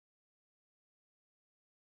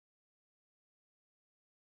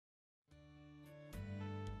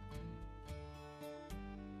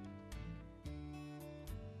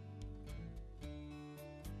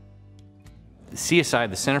CSI,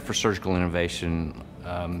 the Center for Surgical Innovation,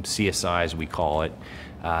 CSI as we call it,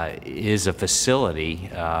 is a facility,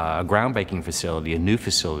 a groundbreaking facility, a new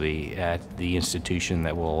facility at the institution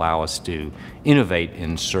that will allow us to innovate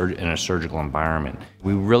in a surgical environment.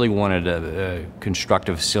 We really wanted a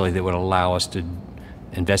constructive facility that would allow us to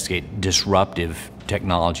investigate disruptive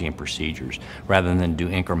technology and procedures rather than do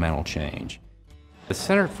incremental change. The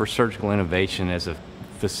Center for Surgical Innovation as a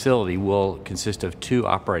facility will consist of 2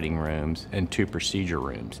 operating rooms and 2 procedure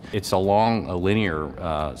rooms. It's a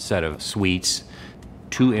linear set of suites,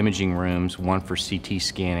 2 imaging rooms, 1 for CT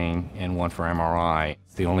scanning and 1 for MRI.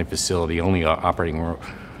 It's the only facility, only operating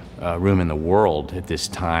room in the world at this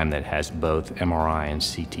time that has both MRI and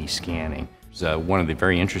CT scanning. One of the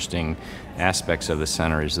very interesting aspects of the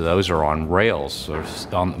center is those are on rails, or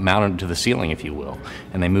mounted to the ceiling, if you will,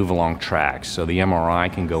 and they move along tracks. So the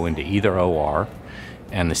MRI can go into either OR,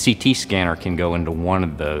 and the CT scanner can go into one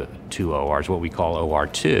of the 2 ORs, what we call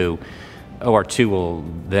OR2. OR2 will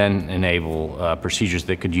then enable procedures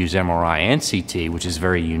that could use MRI and CT, which is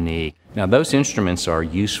very unique. Now, those instruments are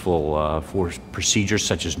useful for procedures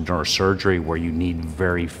such as neurosurgery, where you need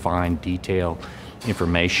very fine detail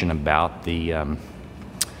information about the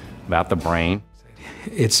brain.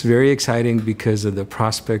 It's very exciting because of the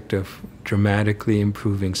prospect of dramatically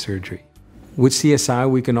improving surgery. With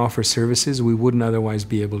CSI, we can offer services we wouldn't otherwise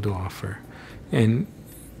be able to offer. And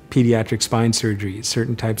pediatric spine surgery,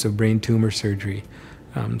 certain types of brain tumor surgery,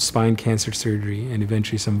 spine cancer surgery, and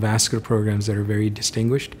eventually some vascular programs that are very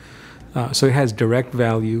distinguished. So it has direct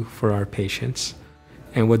value for our patients.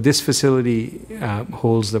 And what this facility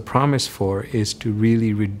holds the promise for is to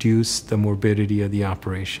really reduce the morbidity of the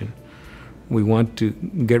operation. We want to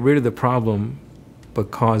get rid of the problem,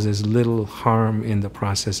 but cause as little harm in the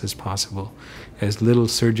process as possible, as little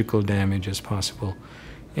surgical damage as possible.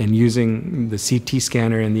 And using the CT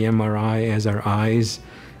scanner and the MRI as our eyes,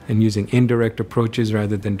 and using indirect approaches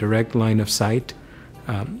rather than direct line of sight,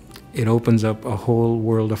 it opens up a whole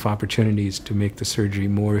world of opportunities to make the surgery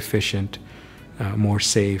more efficient, more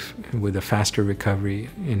safe, with a faster recovery,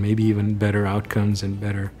 and maybe even better outcomes and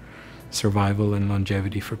better survival and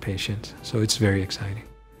longevity for patients. So it's very exciting.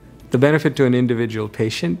 The benefit to an individual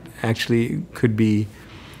patient actually could be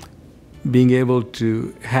being able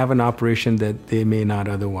to have an operation that they may not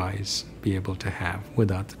otherwise be able to have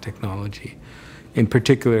without the technology. In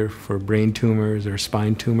particular, for brain tumors or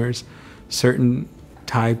spine tumors, certain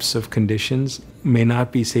types of conditions may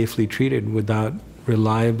not be safely treated without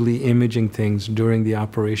reliably imaging things during the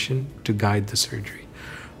operation to guide the surgery.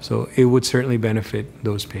 So it would certainly benefit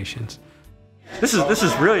those patients. This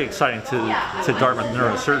is really exciting to Dartmouth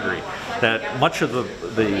Neurosurgery, that much of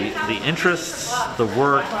the interests, the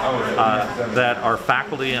work that our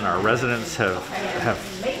faculty and our residents have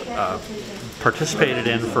participated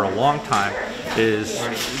in for a long time is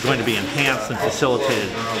going to be enhanced and facilitated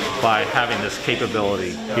by having this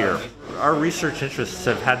capability here. Our research interests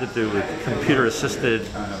have had to do with computer-assisted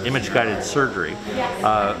image-guided surgery,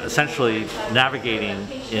 essentially navigating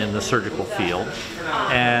in the surgical field.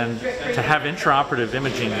 And to have intraoperative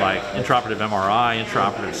imaging like intraoperative MRI,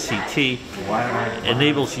 intraoperative CT,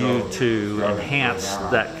 enables you to enhance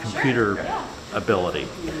that computer ability.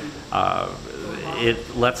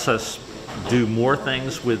 It lets us do more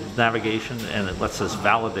things with navigation, and it lets us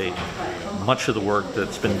validate much of the work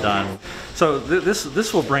that's been done. So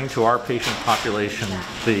this will bring to our patient population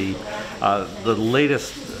the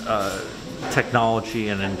latest technology,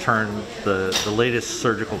 and in turn the latest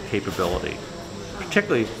surgical capability.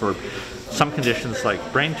 Particularly for some conditions like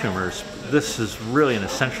brain tumors, this is really an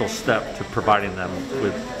essential step to providing them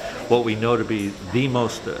with what we know to be the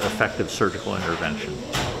most effective surgical intervention.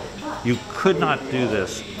 You could not do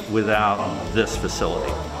this without this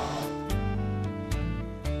facility.